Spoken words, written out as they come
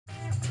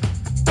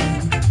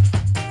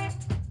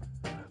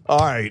All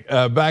right,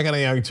 back on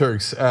the Young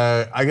Turks.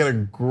 I got a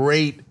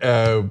great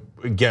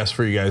guest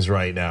for you guys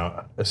right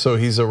now. So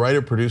he's a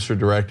writer, producer,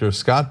 director,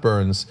 Scott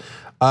Burns.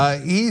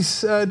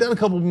 He's done a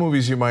couple of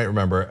movies you might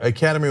remember.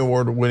 Academy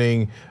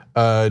Award-winning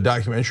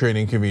documentary on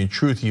Inconvenient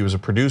Truth. He was a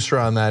producer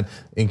on that.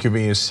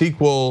 Inconvenient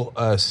sequel,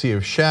 Sea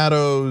of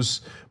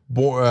Shadows,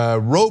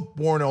 wrote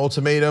Bourne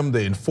Ultimatum,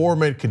 The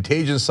Informant,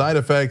 Contagion, Side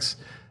Effects,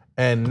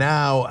 and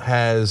now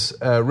has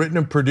written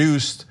and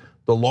produced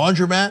The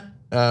Laundromat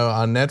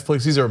on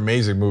Netflix. These are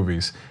amazing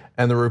movies.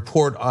 And The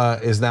Report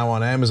is now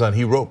on Amazon.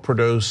 He wrote,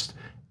 produced,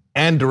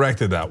 and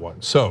directed that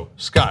one. So,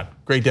 Scott,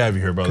 great to have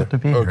you here, brother. Good to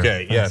be here.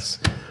 Okay, yes.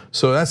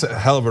 So that's a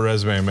hell of a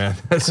resume, man.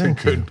 That's a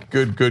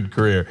good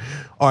career.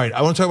 All right,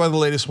 I want to talk about the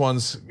latest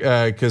ones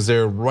because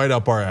they're right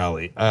up our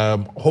alley.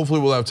 Hopefully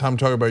we'll have time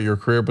to talk about your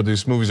career, but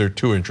these movies are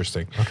too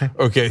interesting.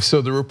 Okay,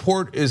 so The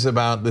Report is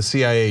about the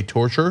CIA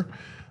torture.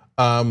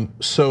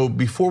 So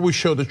before we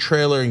show the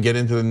trailer and get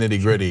into the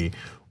nitty gritty,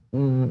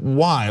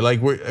 why?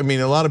 Like, I mean,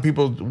 a lot of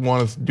people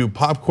want to do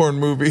popcorn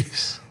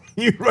movies.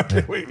 You write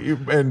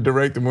and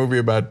direct a movie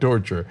about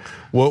torture.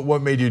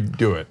 What made you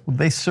do it? Well,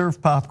 they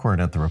serve popcorn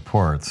at The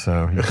Report,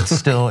 so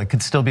it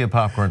could still be a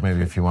popcorn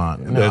movie if you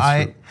want.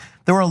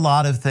 There were a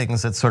lot of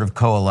things that sort of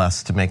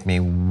coalesced to make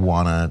me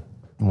wanna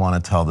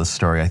tell this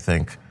story. I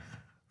think,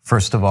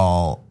 first of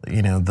all,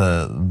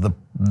 the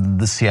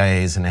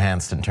CIA's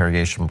enhanced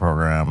interrogation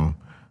program,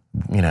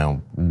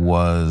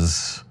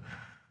 was,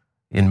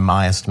 in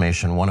my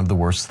estimation, one of the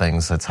worst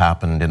things that's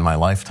happened in my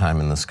lifetime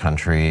in this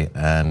country,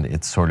 and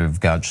it sort of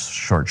got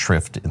short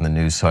shrift in the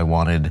news. So I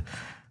wanted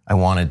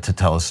to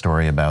tell a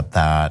story about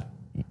that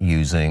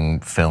using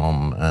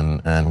film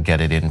and get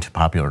it into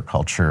popular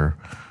culture.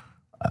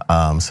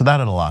 So that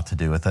had a lot to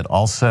do with it.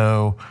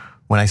 Also,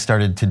 when I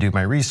started to do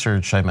my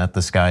research, I met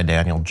this guy,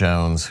 Daniel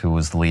Jones, who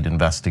was the lead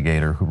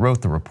investigator who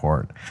wrote The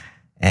Report.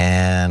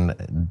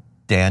 And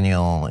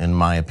Daniel, in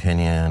my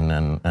opinion,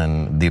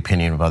 and the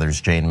opinion of others,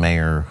 Jane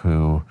Mayer,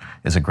 who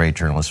is a great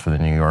journalist for The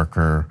New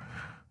Yorker,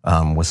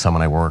 was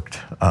someone I worked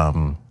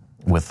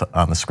with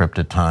on the script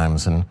at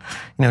times. And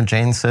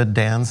Jane said,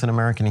 Dan's an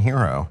American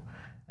hero.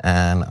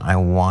 And I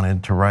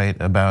wanted to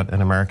write about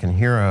an American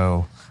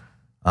hero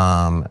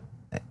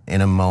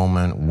in a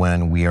moment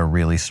when we are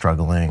really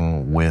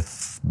struggling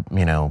with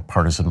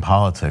partisan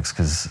politics,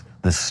 because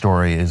this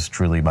story is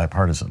truly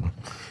bipartisan.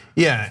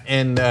 Yeah,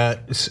 and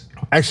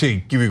actually,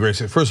 give you grace.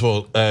 First of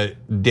all,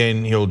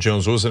 Daniel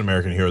Jones was an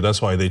American hero.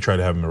 That's why they tried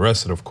to have him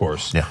arrested, of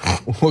course. Yeah,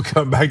 we'll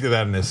come back to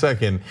that in a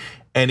second.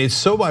 And it's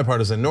so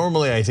bipartisan.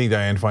 Normally, I think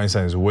Dianne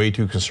Feinstein is way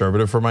too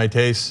conservative for my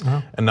taste,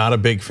 and not a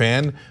big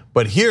fan.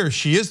 But here,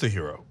 she is the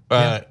hero,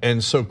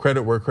 and so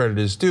credit where credit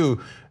is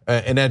due.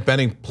 Annette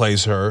Bening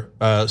plays her.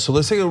 So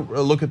let's take a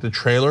look at the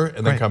trailer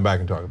and then come back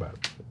and talk about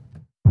it.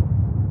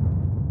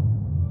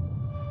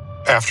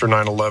 After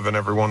 9/11,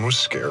 everyone was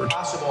scared.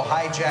 Possible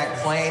hijacked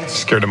plane.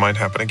 Scared it might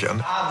happen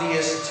again.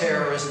 Obvious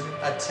terrorist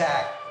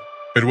attack.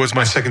 It was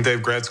my second day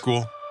of grad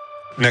school.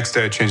 Next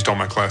day, I changed all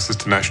my classes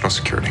to national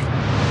security.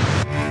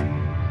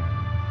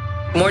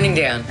 Morning,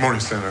 Dan. Morning,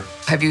 Senator.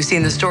 Have you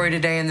seen the story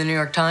today in the New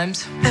York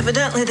Times?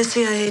 Evidently, the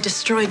CIA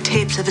destroyed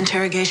tapes of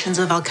interrogations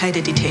of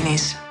Al-Qaeda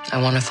detainees. I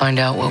want to find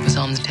out what was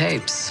on the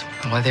tapes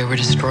and why they were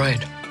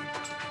destroyed.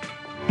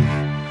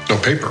 No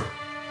paper.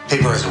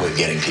 Paper is a way of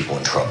getting people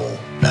in trouble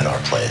at our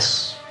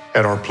place.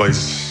 At our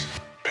place,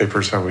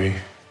 paper's how we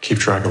keep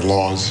track of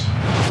laws.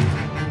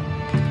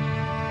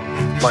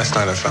 Last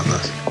night I found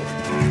this.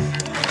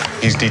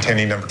 He's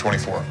detainee number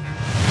 24.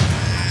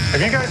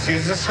 Have you guys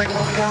used this thing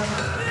before?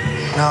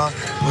 No,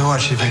 we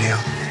watched the video.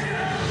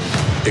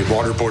 They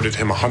waterboarded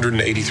him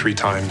 183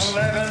 times.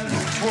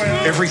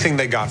 Everything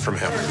they got from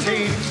him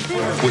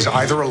was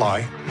either a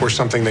lie or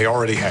something they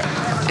already had.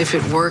 If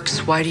it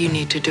works, why do you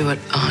need to do it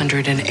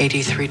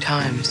 183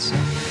 times?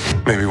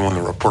 Maybe when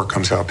the report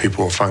comes out,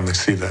 people will finally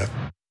see that.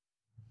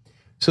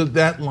 So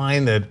that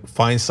line that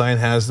Feinstein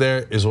has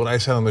there is what I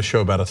said on the show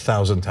about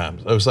 1,000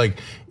 times. I was like,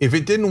 if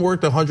it didn't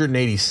work the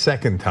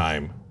 182nd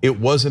time, it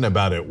wasn't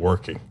about it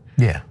working.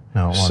 Yeah,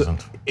 no, it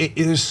wasn't. It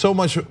is so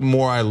much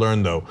more I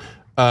learned though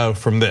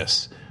from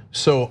this.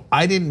 So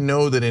I didn't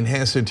know that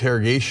enhanced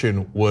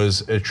interrogation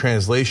was a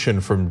translation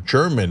from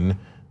German,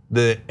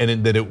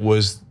 and that it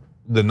was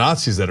the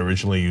Nazis that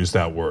originally used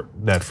that word,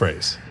 that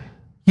phrase.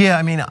 Yeah,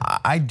 I mean,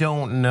 I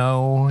don't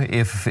know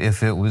if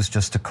it was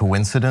just a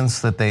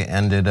coincidence that they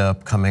ended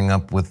up coming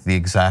up with the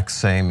exact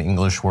same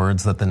English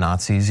words that the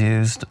Nazis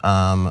used.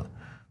 But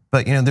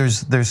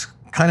there's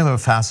kind of a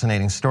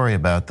fascinating story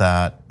about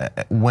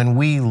that. When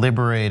we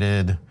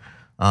liberated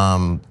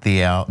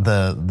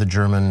the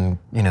German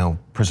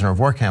prisoner of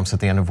war camps at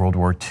the end of World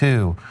War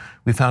II,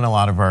 we found a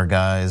lot of our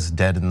guys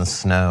dead in the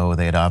snow.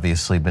 They had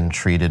obviously been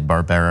treated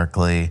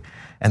barbarically.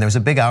 And there was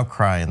a big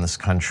outcry in this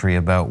country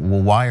about,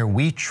 well, why are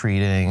we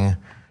treating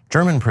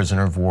German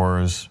prisoners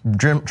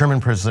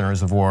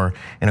of war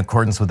in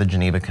accordance with the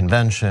Geneva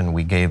Convention?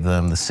 We gave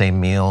them the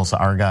same meals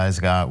our guys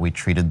got. We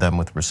treated them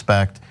with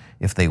respect.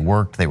 If they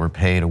worked, they were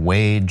paid a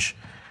wage.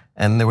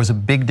 And there was a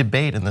big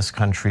debate in this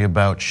country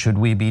about, should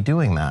we be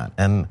doing that?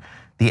 And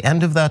The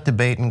end of that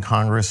debate in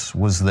Congress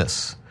was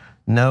this: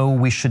 no,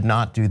 we should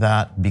not do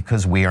that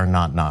because we are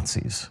not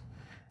Nazis.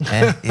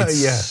 And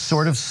it's Yes.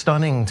 sort of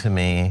stunning to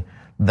me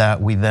that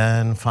we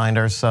then find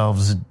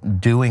ourselves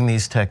doing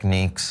these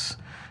techniques,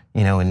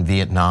 in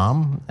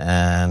Vietnam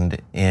and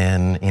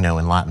in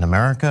Latin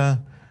America,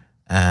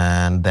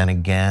 and then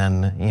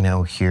again,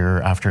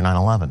 here after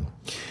 9/11.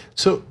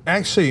 So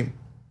actually,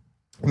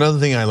 another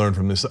thing I learned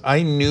from this,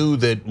 I knew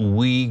that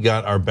we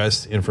got our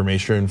best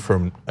information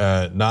from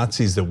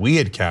Nazis that we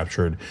had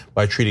captured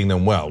by treating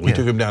them well. We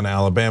took them down to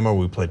Alabama,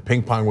 we played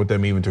ping pong with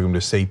them, even took them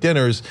to state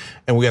dinners,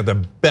 and we got the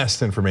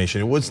best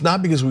information. It was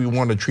not because we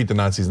wanted to treat the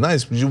Nazis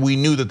nice, because we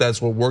knew that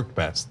that's what worked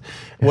best.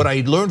 What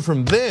I learned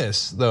from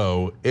this,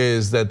 though,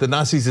 is that the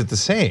Nazis did the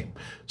same.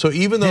 So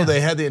even though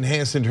they had the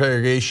enhanced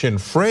interrogation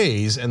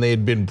phrase and they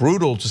had been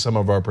brutal to some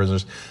of our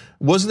prisoners,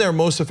 wasn't their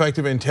most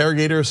effective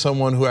interrogator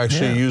someone who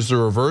actually used the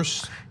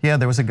reverse? Yeah,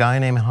 there was a guy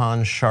named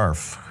Hans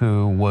Scharf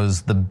who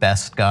was the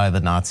best guy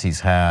the Nazis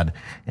had,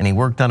 and he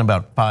worked on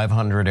about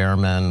 500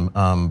 airmen,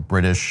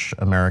 British,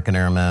 American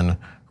airmen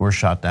who were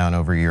shot down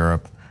over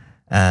Europe.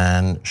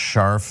 And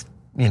Scharf,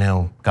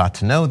 got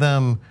to know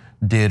them,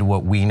 did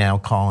what we now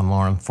call in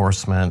law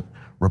enforcement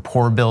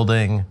rapport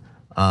building,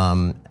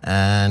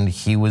 and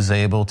he was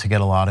able to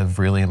get a lot of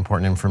really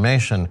important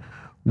information.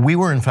 We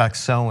were in fact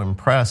so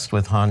impressed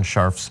with Hans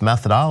Scharf's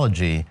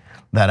methodology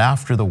that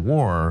after the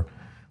war,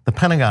 the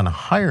Pentagon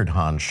hired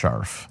Hans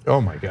Scharf.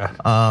 Oh my God.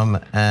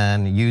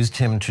 And used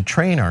him to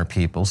train our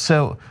people.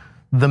 So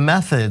the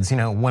methods,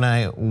 when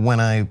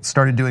I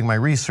started doing my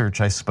research,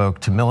 I spoke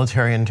to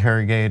military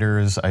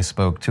interrogators, I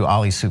spoke to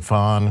Ali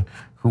Soufan,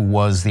 who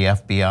was the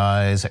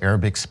FBI's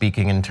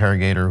Arabic-speaking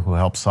interrogator who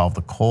helped solve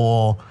the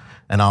Cole.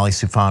 And Ali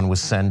Soufan was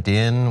sent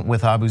in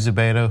with Abu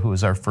Zubaydah, who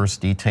was our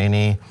first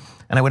detainee.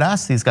 And I would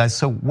ask these guys,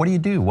 so what do you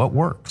do? What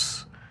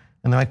works?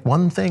 And they're like,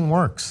 one thing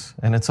works,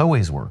 and it's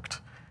always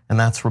worked, and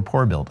that's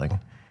rapport building.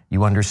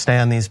 You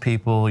understand these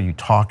people, you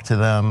talk to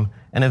them,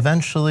 and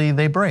eventually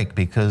they break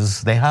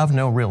because they have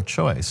no real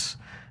choice.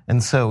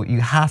 And so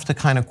you have to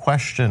kind of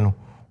question,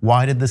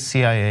 why did the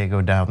CIA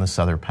go down this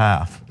other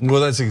path? Well,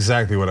 that's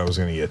exactly what I was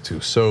gonna get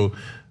to. So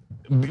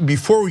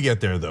before we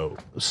get there though,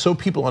 so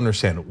people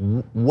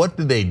understand, what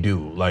did they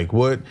do? Like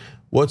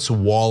what's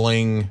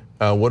walling?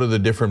 What are the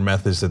different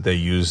methods that they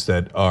use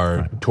that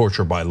are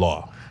torture by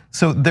law?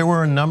 So there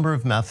were a number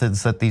of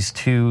methods that these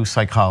two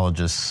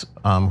psychologists,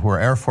 who are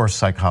Air Force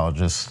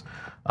psychologists,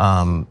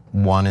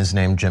 one is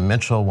named Jim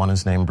Mitchell, one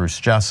is named Bruce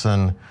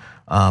Jessen.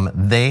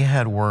 They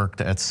had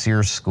worked at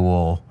Sears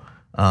School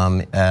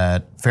at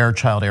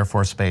Fairchild Air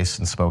Force Base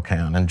in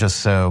Spokane. And just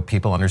so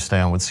people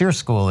understand what Sears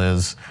School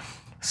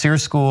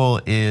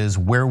is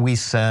where we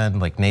send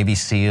like Navy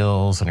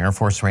SEALs and Air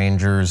Force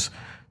Rangers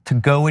to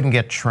go and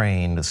get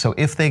trained. So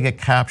if they get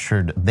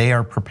captured, they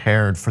are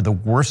prepared for the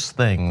worst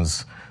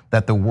things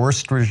that the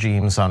worst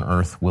regimes on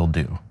earth will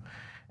do.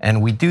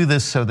 And we do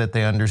this so that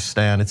they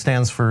understand, it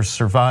stands for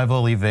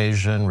survival,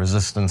 evasion,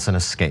 resistance, and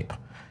escape.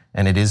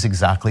 And it is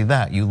exactly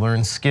that. You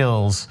learn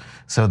skills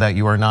so that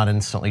you are not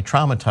instantly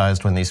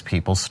traumatized when these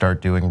people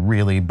start doing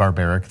really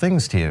barbaric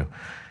things to you.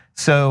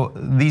 So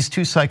these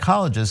two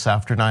psychologists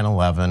after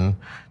 9/11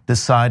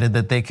 decided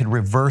that they could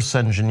reverse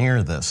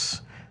engineer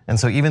this. And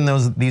so even though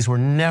these were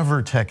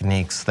never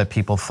techniques that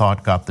people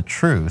thought got the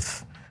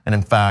truth, and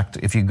in fact,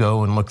 if you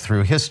go and look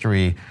through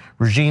history,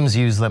 regimes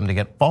use them to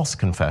get false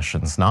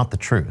confessions, not the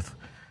truth.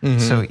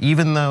 So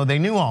even though they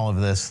knew all of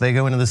this, they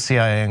go into the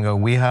CIA and go,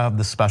 we have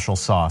the special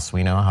sauce.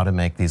 We know how to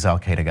make these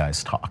Al-Qaeda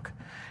guys talk.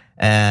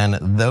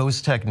 And those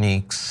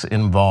techniques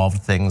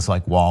involved things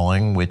like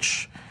walling,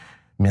 which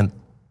meant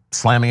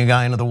slamming a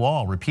guy into the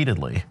wall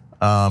repeatedly.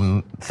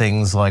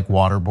 Things like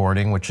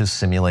waterboarding, which is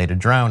simulated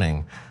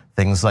drowning.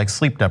 Things like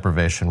sleep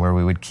deprivation, where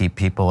we would keep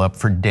people up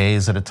for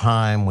days at a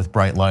time with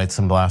bright lights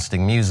and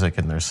blasting music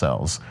in their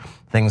cells.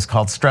 Things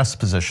called stress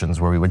positions,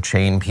 where we would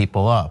chain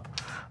people up.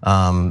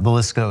 The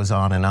list goes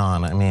on and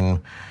on. I mean,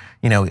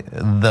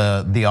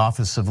 the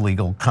Office of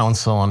Legal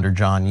Counsel under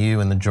John Yoo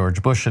in the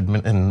George Bush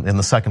in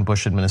the second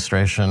Bush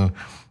administration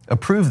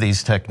approved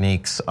these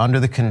techniques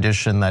under the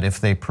condition that if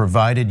they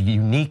provided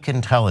unique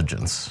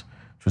intelligence,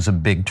 which was a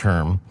big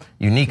term,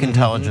 unique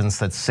intelligence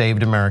that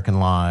saved American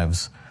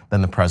lives,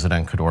 then the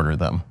president could order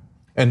them.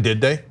 And did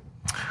they?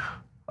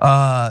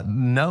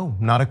 No,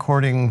 not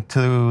according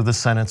to the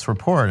Senate's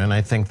report. And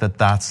I think that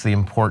that's the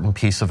important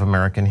piece of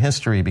American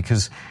history,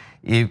 because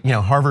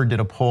Harvard did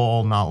a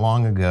poll not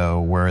long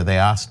ago where they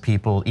asked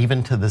people,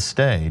 even to this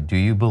day, do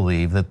you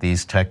believe that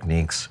these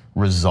techniques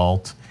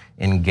result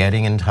in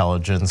getting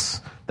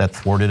intelligence that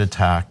thwarted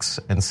attacks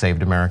and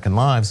saved American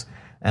lives?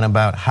 And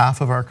about half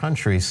of our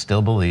country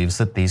still believes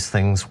that these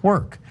things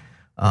work.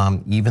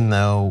 Even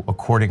though,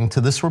 according to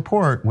this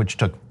report, which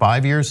took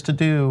 5 years to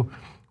do,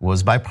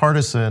 was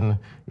bipartisan,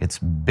 its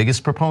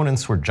biggest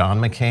proponents were John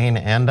McCain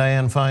and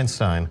Dianne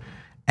Feinstein,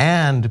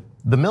 and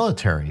the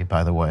military,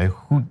 by the way,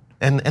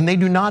 and they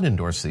do not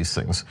endorse these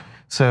things.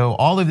 So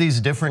all of these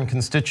different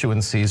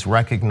constituencies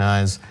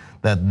recognize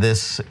that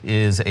this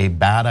is a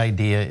bad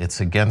idea,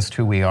 it's against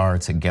who we are,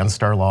 it's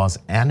against our laws,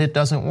 and it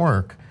doesn't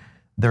work.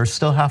 There's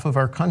still half of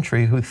our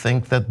country who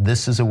think that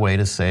this is a way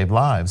to save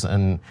lives.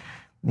 And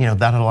that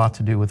had a lot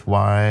to do with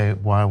why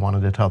I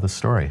wanted to tell this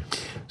story.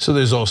 So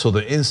there's also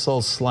the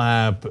insult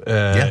slap,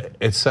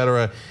 et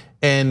cetera.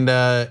 And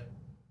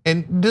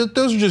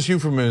those are just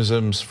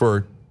euphemisms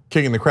for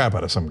kicking the crap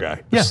out of some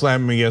guy. Yeah.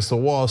 Slamming him against the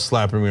wall,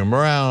 slapping him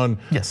around,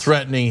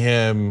 threatening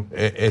him,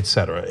 et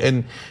cetera.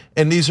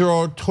 And these are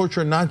all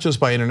torture not just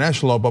by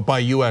international law, but by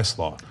US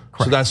law.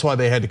 Correct. So that's why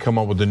they had to come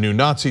up with a new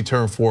Nazi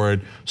term for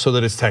it so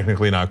that it's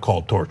technically not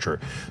called torture.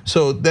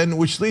 So then,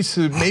 which leads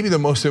to maybe the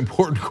most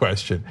important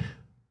question.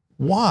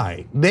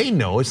 Why? They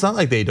know, it's not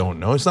like they don't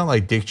know. It's not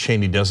like Dick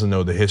Cheney doesn't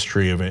know the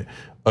history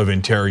of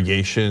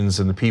interrogations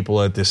and the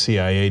people at the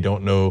CIA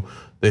don't know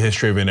the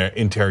history of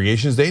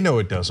interrogations. They know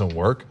it doesn't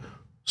work.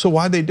 So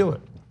why'd they do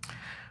it?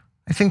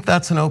 I think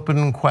that's an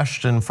open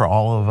question for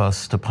all of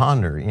us to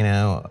ponder.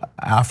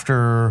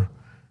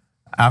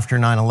 After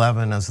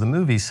 9/11, as the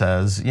movie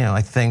says,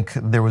 I think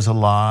there was a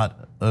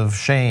lot of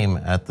shame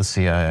at the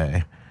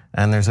CIA.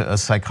 And there's a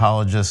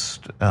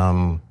psychologist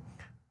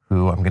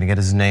who, I'm gonna get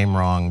his name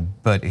wrong,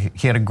 but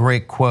he had a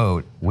great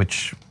quote,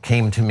 which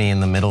came to me in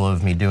the middle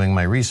of me doing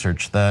my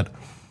research, that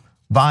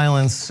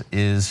violence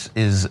is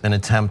an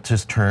attempt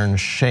to turn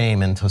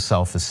shame into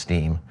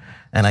self-esteem.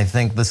 And I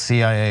think the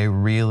CIA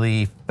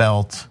really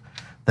felt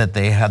that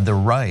they had the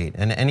right.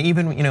 And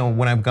even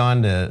when I've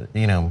gone to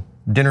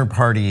dinner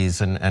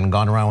parties and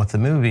gone around with the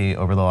movie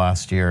over the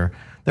last year,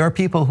 there are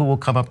people who will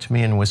come up to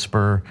me and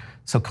whisper,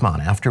 so come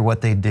on, after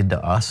what they did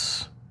to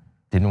us,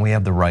 didn't we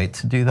have the right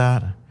to do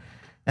that?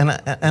 And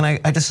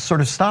I just sort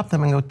of stop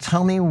them and go,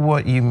 tell me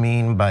what you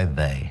mean by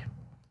they.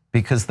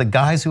 Because the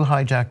guys who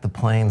hijacked the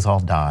planes all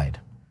died.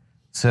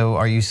 So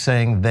are you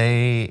saying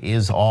they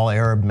is all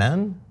Arab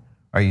men?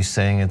 Are you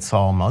saying it's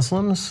all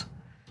Muslims?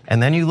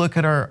 And then you look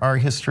at our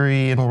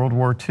history in World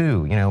War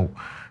II.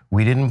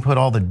 We didn't put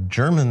all the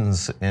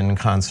Germans in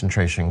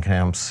concentration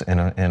camps in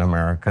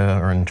America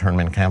or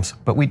internment camps,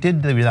 but we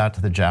did do that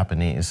to the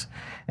Japanese.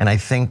 And I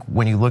think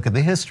when you look at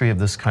the history of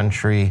this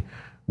country,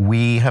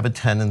 we have a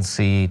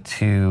tendency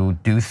to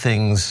do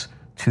things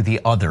to the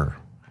other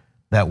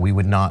that we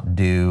would not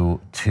do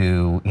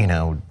to,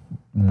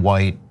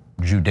 white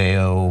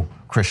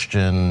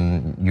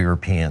Judeo-Christian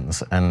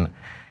Europeans. And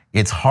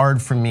it's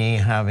hard for me,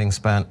 having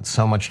spent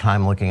so much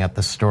time looking at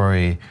the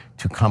story,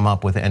 to come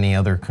up with any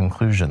other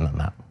conclusion than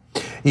that.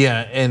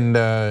 Yeah, and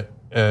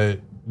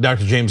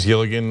Dr. James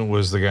Gilligan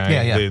was the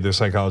guy, the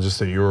psychologist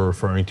that you were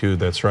referring to.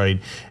 That's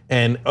right,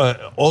 and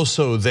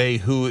also they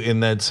who, in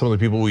that some of the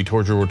people we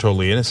tortured were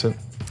totally innocent.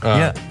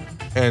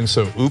 And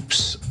so,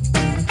 oops.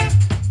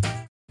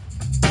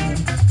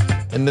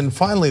 And then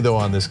finally, though,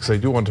 on this, because I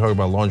do want to talk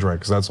about laundromat,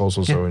 because that's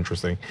also so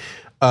interesting,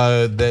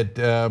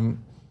 that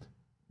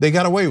they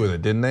got away with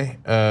it, didn't they?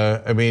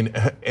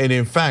 And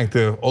in fact,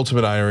 the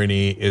ultimate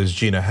irony is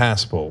Gina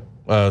Haspel.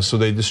 So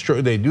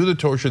they do the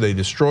torture, they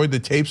destroyed the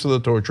tapes of the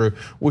torture,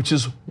 which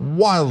is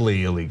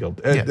wildly illegal.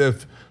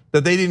 That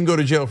they didn't go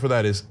to jail for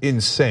that is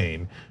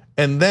insane.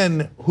 And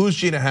then who's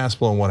Gina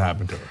Haspel and what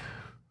happened to her?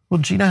 Well,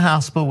 Gina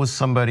Haspel was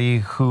somebody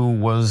who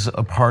was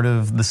a part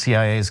of the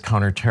CIA's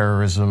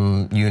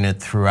counterterrorism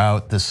unit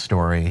throughout this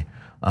story.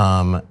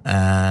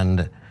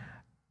 And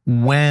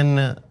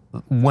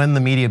when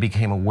the media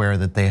became aware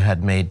that they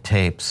had made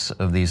tapes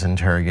of these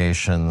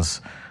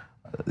interrogations,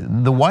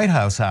 the White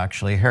House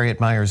actually, Harriet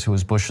Miers, who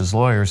was Bush's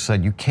lawyer,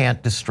 said you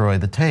can't destroy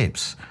the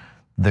tapes.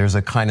 There's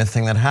a kind of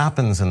thing that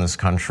happens in this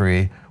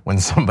country when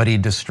somebody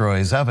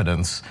destroys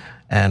evidence,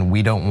 and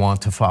we don't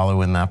want to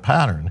follow in that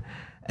pattern.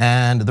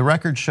 And the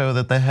records show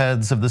that the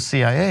heads of the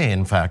CIA,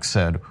 in fact,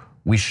 said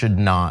we should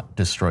not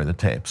destroy the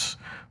tapes.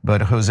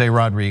 But Jose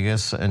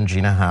Rodriguez and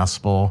Gina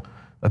Haspel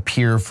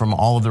appear from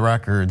all of the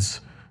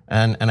records,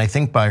 and I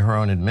think by her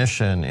own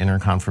admission in her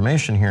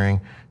confirmation hearing,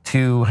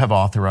 to have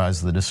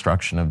authorized the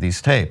destruction of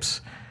these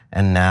tapes.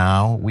 And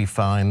now we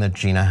find that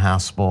Gina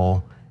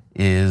Haspel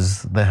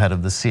is the head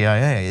of the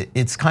CIA.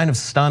 It's kind of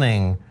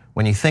stunning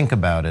when you think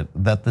about it,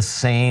 that the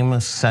same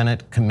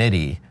Senate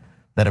committee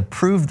that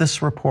approved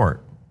this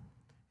report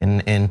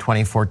in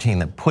 2014,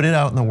 that put it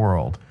out in the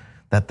world,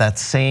 that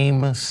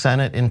same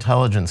Senate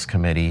Intelligence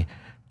Committee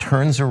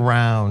turns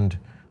around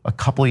a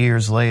couple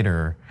years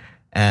later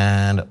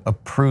and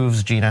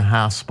approves Gina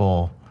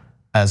Haspel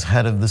as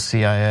head of the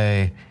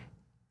CIA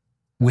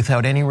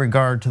without any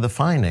regard to the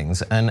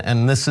findings.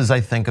 And this is, I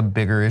think, a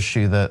bigger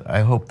issue that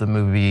I hope the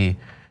movie,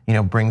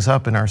 brings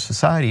up in our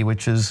society,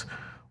 which is,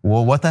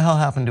 well, what the hell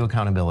happened to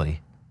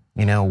accountability?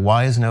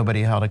 Why is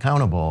nobody held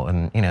accountable?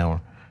 And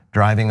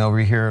driving over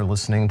here,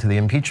 listening to the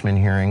impeachment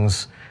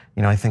hearings,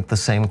 I think the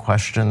same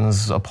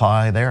questions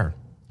apply there.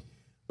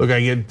 Look,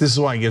 this is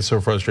why I get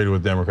so frustrated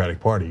with the Democratic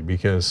Party,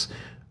 because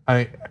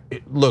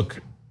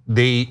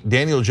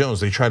Daniel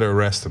Jones, they tried to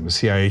arrest him. The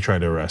CIA tried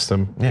to arrest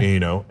him,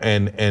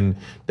 and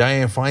Dianne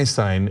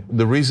Feinstein,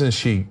 the reason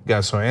she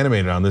got so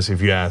animated on this,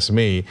 if you ask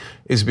me,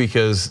 is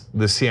because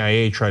the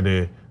CIA tried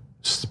to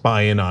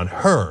spy in on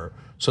her.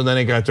 So then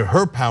it got to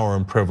her power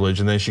and privilege,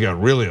 and then she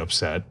got really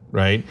upset,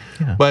 right?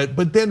 Yeah.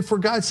 But then, for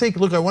God's sake,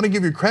 look, I want to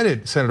give you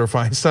credit, Senator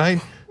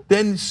Feinstein.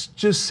 Then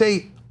just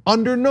say,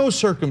 under no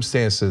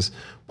circumstances,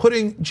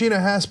 putting Gina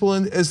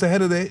Haspel as the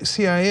head of the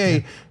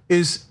CIA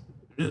is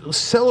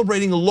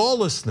celebrating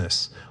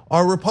lawlessness.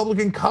 Our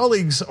Republican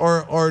colleagues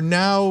are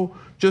now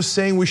just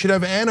saying we should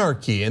have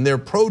anarchy, and they're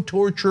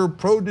pro-torture,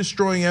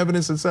 pro-destroying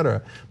evidence,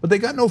 etc. But they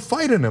got no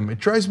fight in them. It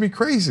drives me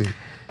crazy.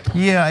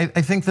 Yeah,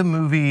 I think the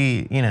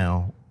movie,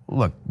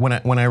 look,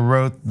 when I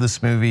wrote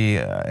this movie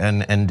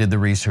and did the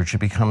research, it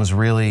becomes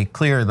really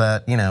clear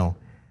that in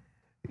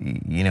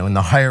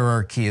the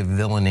hierarchy of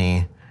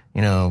villainy,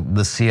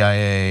 the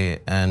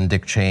CIA and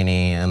Dick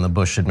Cheney and the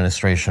Bush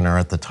administration are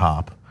at the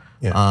top.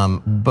 Yeah.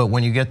 But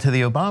when you get to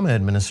the Obama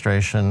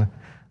administration,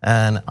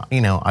 and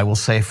I will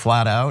say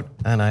flat out,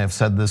 and I have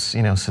said this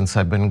since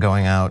I've been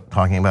going out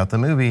talking about the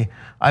movie,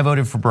 I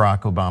voted for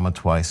Barack Obama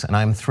twice, and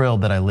I'm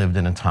thrilled that I lived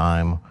in a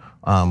time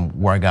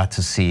where I got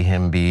to see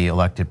him be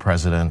elected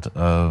president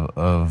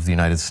of the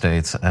United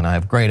States, and I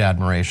have great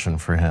admiration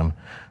for him.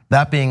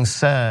 That being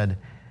said,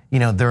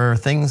 there are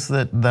things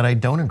that I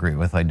don't agree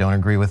with. I don't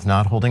agree with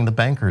not holding the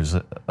bankers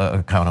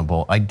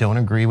accountable. I don't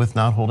agree with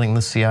not holding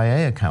the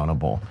CIA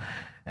accountable.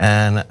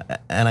 And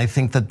I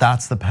think that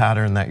that's the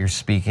pattern that you're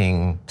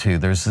speaking to.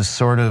 There's this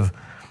sort of,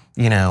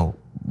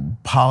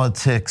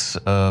 politics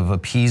of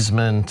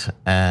appeasement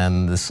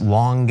and this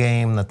long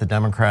game that the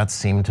Democrats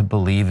seem to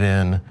believe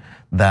in,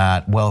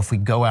 that, well, if we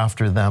go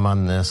after them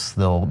on this,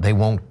 they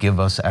won't give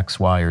us X,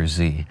 Y, or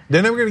Z.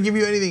 They're never gonna give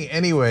you anything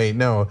anyway.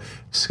 No,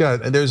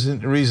 Scott, there's a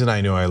reason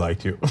I knew I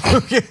liked you.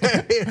 Okay,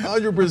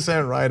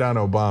 100% right on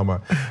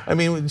Obama. I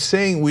mean,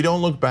 saying we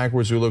don't look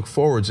backwards, we look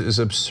forwards is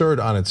absurd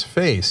on its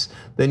face.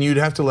 Then you'd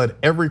have to let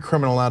every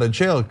criminal out of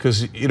jail,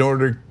 because in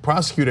order to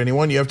prosecute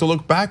anyone, you have to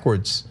look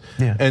backwards.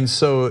 Yeah. And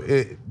so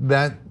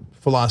that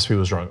philosophy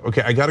was wrong.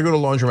 Okay, I gotta go to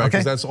Laundromat,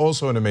 because that's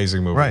also an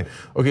amazing movie. Right.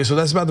 Okay, so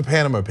that's about the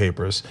Panama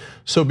Papers.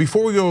 So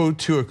before we go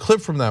to a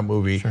clip from that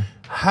movie,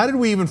 how did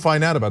we even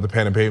find out about the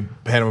Panama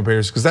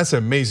Papers? Because that's an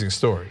amazing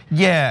story.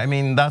 Yeah, I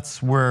mean,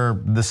 that's where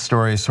this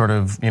story sort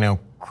of,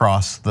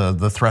 crossed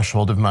the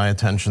threshold of my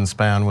attention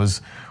span.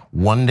 Was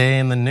one day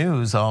in the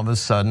news, all of a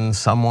sudden,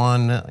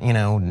 someone,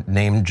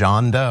 named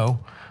John Doe,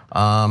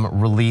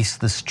 released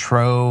this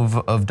trove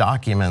of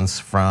documents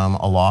from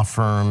a law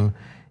firm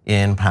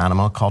in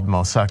Panama called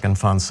Mossack and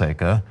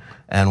Fonseca.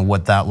 And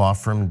what that law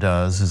firm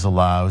does is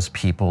allows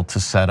people to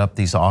set up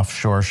these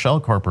offshore shell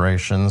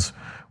corporations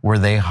where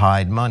they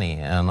hide money.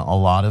 And a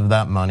lot of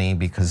that money,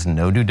 because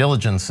no due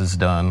diligence is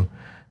done,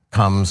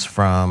 comes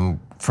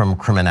from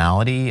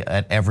criminality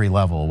at every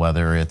level,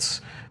 whether it's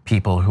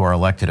people who are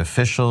elected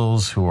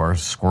officials who are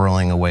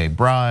squirreling away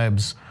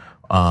bribes,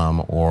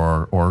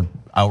 or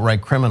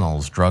outright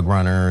criminals, drug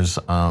runners,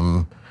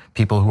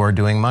 people who are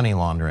doing money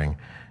laundering.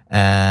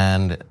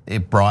 And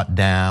it brought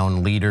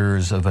down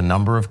leaders of a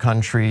number of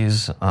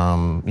countries.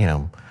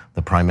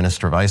 The Prime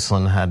Minister of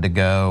Iceland had to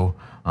go.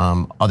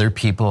 Other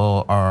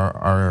people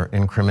are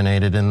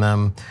incriminated in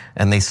them.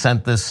 And they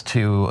sent this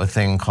to a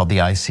thing called the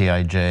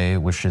ICIJ,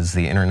 which is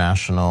the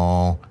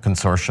International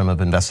Consortium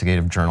of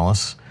Investigative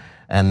Journalists.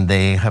 And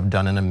they have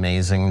done an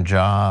amazing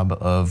job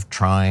of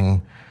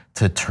trying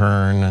to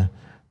turn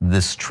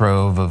this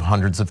trove of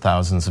hundreds of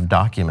thousands of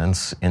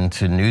documents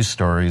into news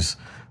stories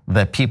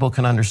that people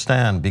can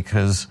understand.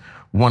 Because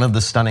one of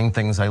the stunning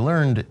things I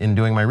learned in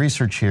doing my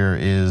research here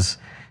is,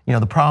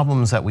 the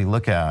problems that we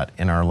look at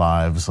in our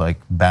lives, like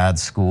bad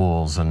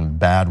schools and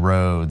bad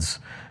roads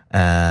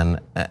and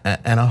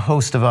a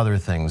host of other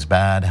things,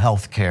 bad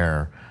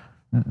healthcare.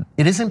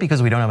 It isn't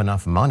because we don't have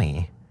enough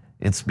money.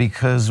 It's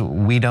because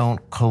we don't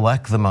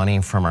collect the money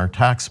from our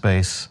tax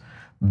base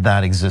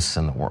that exists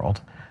in the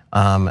world.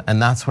 And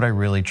that's what I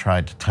really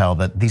tried to tell,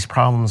 that these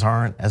problems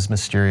aren't as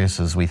mysterious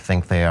as we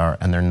think they are,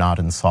 and they're not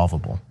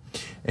insolvable.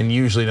 And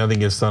usually nothing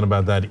gets done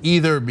about that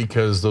either,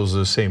 because those are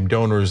the same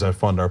donors that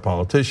fund our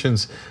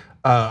politicians.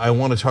 I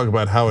want to talk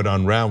about how it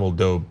unraveled,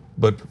 though,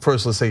 but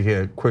first let's take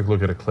a quick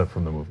look at a clip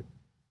from the movie.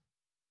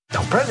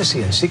 Now,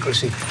 privacy and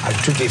secrecy are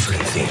two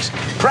different things.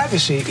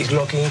 Privacy is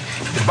locking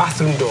the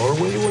bathroom door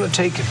when you want to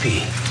take a pee.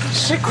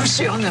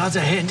 Secrecy, on the other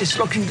hand, is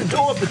locking the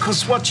door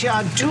because what you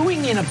are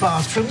doing in a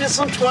bathroom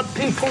isn't what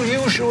people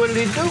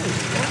usually do.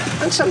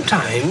 And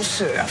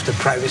sometimes, after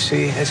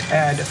privacy has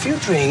had a few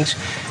drinks,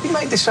 he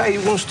might decide he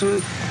wants to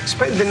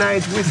spend the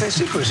night with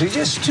secrecy,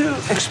 just to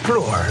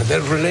explore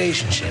their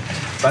relationship.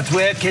 But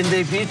where can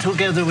they be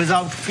together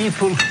without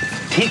people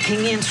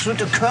peeking in through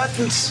the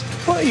curtains?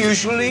 Well,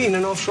 usually in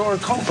an offshore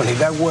company.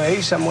 That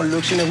way, someone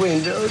looks in a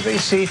window, they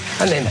see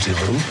an empty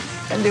room.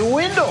 And the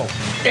window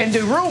and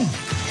the room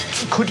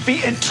could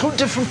be in two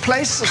different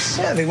places.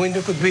 Yeah, the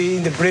window could be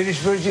in the British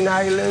Virgin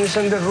Islands,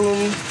 and the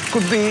room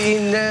could be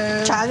in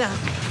China.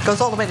 Goes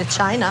all the way to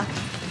China.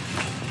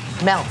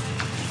 Mel,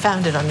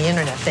 found it on the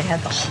internet. They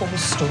had the whole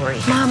story.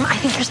 Mom, I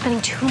think you're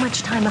spending too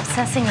much time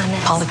obsessing on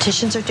this.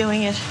 Politicians are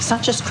doing it. It's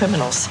not just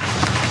criminals.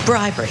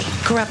 Bribery,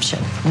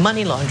 corruption,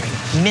 money laundering,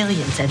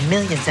 millions and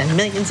millions and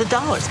millions of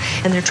dollars.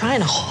 And they're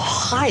trying to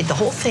hide the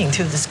whole thing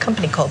through this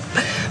company called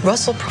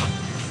Russell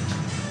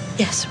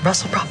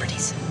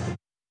Properties.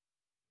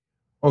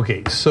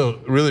 Okay,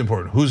 so really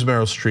important. Who's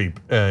Meryl Streep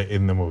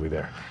in the movie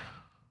there?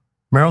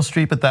 Meryl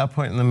Streep at that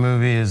point in the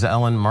movie is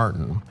Ellen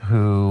Martin,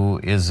 who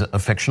is a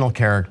fictional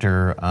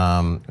character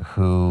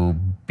who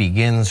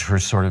begins her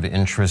sort of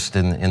interest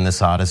in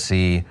this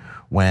odyssey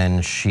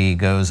when she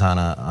goes on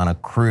a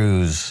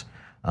cruise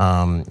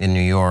in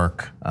New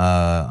York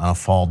on a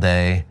fall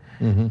day,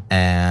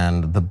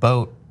 and the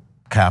boat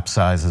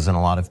capsizes and a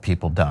lot of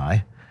people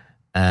die.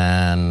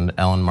 And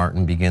Ellen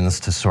Martin begins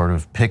to sort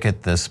of pick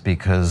at this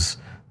because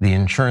the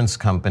insurance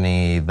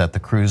company that the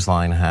cruise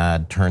line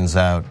had turns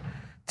out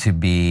to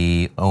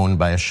be owned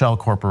by a shell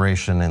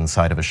corporation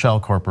inside of a shell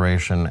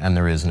corporation, and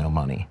there is no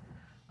money.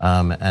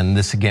 And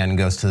this again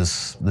goes to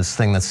this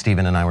thing that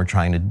Stephen and I were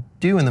trying to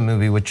do in the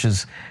movie, which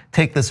is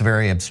take this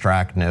very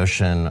abstract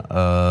notion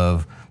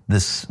of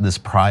this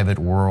private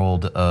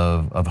world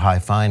of high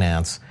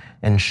finance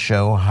and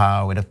show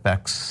how it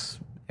affects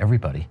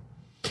everybody.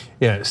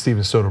 Yeah,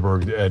 Steven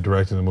Soderbergh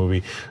directed the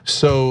movie.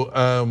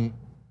 So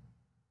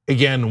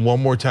again,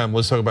 one more time,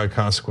 let's talk about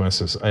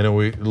consequences. I know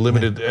we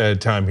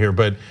limited time here,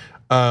 but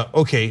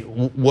okay,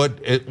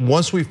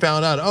 once we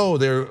found out,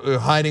 they're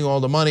hiding all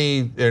the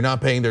money, they're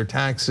not paying their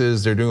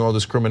taxes, they're doing all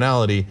this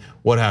criminality,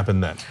 what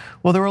happened then?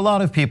 Well, there were a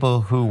lot of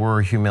people who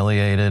were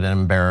humiliated and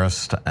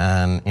embarrassed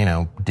and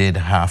did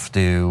have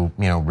to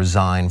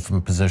resign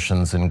from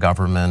positions in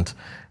government.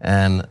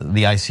 And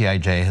the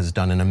ICIJ has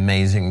done an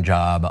amazing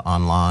job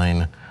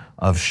online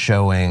of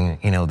showing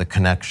the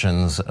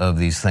connections of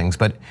these things,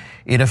 but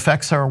it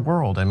affects our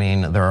world. I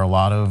mean, there are a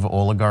lot of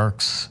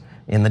oligarchs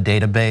in the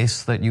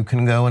database that you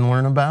can go and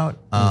learn about.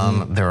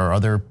 There are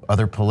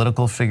other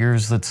political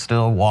figures that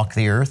still walk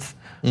the earth,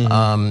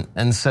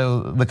 and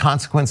so the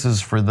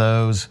consequences for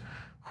those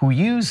who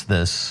use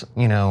this,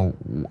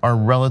 are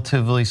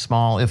relatively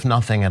small, if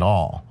nothing at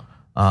all.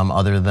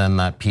 Other than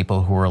that,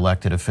 people who are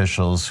elected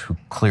officials who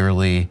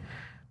clearly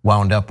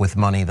wound up with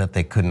money that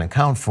they couldn't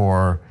account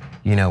for,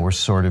 were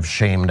sort of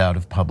shamed out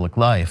of public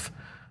life.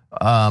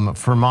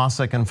 For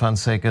Mossack and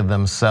Fonseca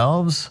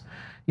themselves,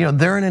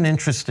 they're in an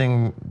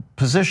interesting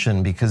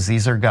position because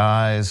these are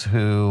guys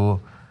who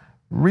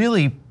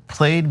really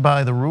played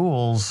by the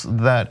rules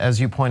that, as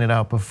you pointed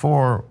out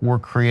before, were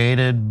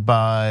created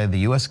by the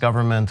US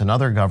government and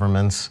other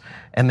governments,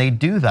 and they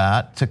do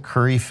that to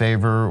curry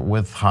favor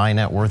with high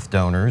net worth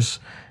donors.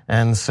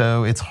 And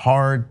so it's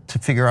hard to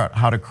figure out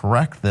how to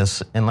correct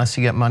this unless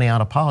you get money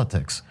out of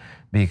politics.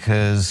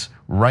 Because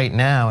right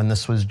now, and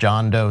this was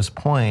John Doe's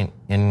point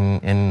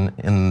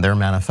in their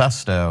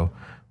manifesto,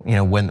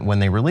 when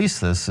they release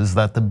this, is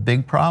that the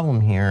big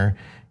problem here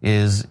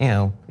is,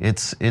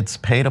 it's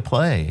pay to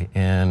play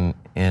in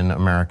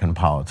American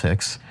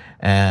politics,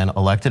 and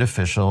elected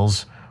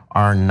officials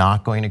are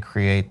not going to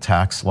create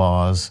tax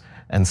laws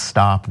and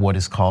stop what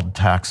is called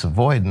tax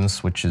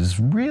avoidance, which is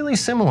really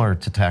similar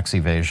to tax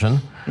evasion,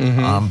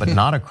 but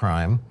not a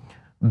crime.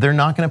 They're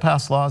not going to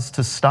pass laws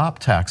to stop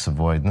tax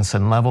avoidance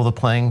and level the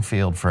playing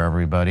field for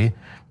everybody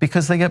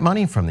because they get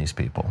money from these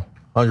people.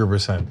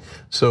 100%.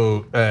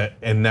 So,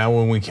 and now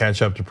when we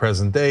catch up to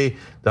present day,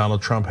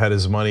 Donald Trump had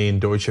his money in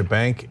Deutsche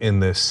Bank in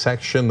this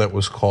section that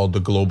was called the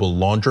Global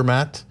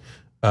Laundromat,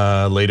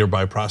 later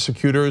by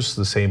prosecutors,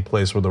 the same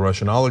place where the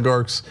Russian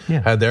oligarchs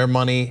had their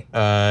money,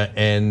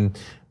 and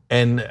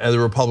the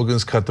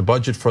Republicans cut the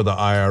budget for the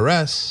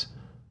IRS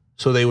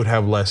so they would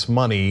have less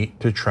money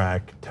to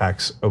track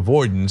tax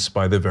avoidance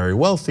by the very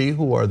wealthy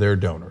who are their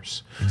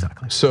donors.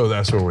 Exactly. So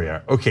that's where we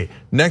are. Okay,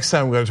 next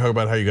time we're gonna talk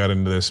about how you got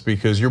into this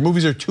because your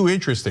movies are too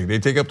interesting. They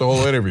take up the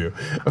whole interview.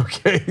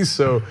 Okay,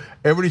 so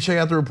everybody check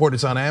out The Report.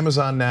 It's on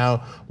Amazon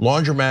now.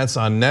 Laundromat's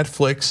on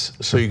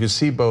Netflix, so you can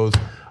see both.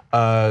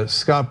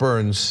 Scott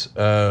Burns,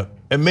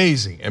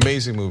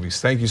 amazing movies.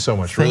 Thank you so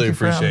much. Really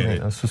appreciate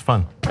it. This was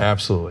fun.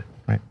 Absolutely.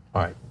 Right.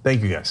 All right,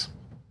 thank you guys.